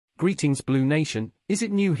Greetings Blue Nation, is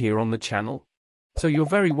it new here on the channel? So you're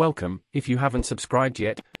very welcome. If you haven't subscribed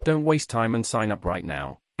yet, don't waste time and sign up right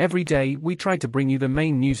now. Every day we try to bring you the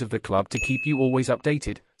main news of the club to keep you always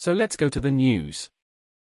updated, so let's go to the news.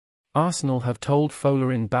 Arsenal have told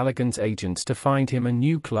Folarin Balogun's agents to find him a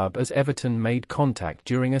new club as Everton made contact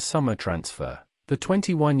during a summer transfer. The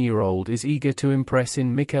 21-year-old is eager to impress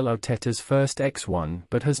in Mikel Arteta's first X1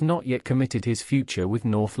 but has not yet committed his future with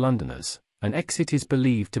North Londoners. An exit is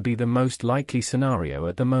believed to be the most likely scenario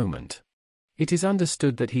at the moment. It is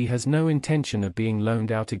understood that he has no intention of being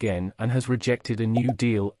loaned out again and has rejected a new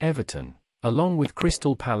deal. Everton, along with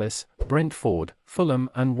Crystal Palace, Brentford, Fulham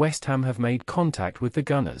and West Ham have made contact with the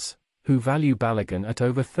Gunners, who value Balogun at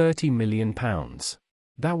over £30 million.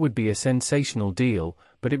 That would be a sensational deal,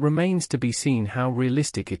 but it remains to be seen how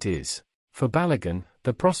realistic it is. For Balogun,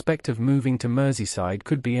 the prospect of moving to Merseyside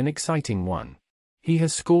could be an exciting one. He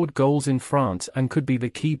has scored goals in France and could be the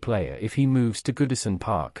key player if he moves to Goodison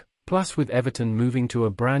Park. Plus, with Everton moving to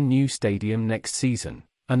a brand new stadium next season,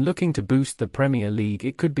 and looking to boost the Premier League,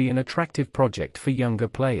 it could be an attractive project for younger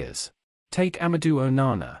players. Take Amadou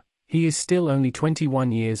Onana. He is still only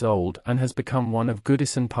 21 years old and has become one of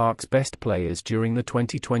Goodison Park's best players during the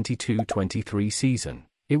 2022-23 season.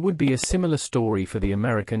 It would be a similar story for the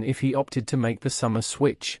American if he opted to make the summer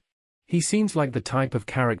switch. He seems like the type of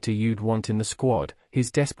character you'd want in the squad.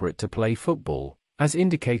 He's desperate to play football, as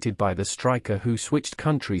indicated by the striker who switched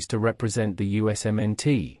countries to represent the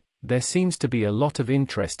USMNT. There seems to be a lot of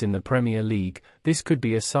interest in the Premier League. This could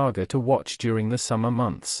be a saga to watch during the summer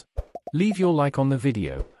months. Leave your like on the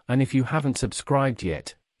video, and if you haven't subscribed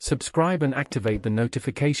yet, subscribe and activate the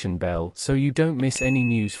notification bell so you don't miss any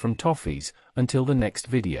news from Toffees. Until the next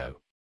video.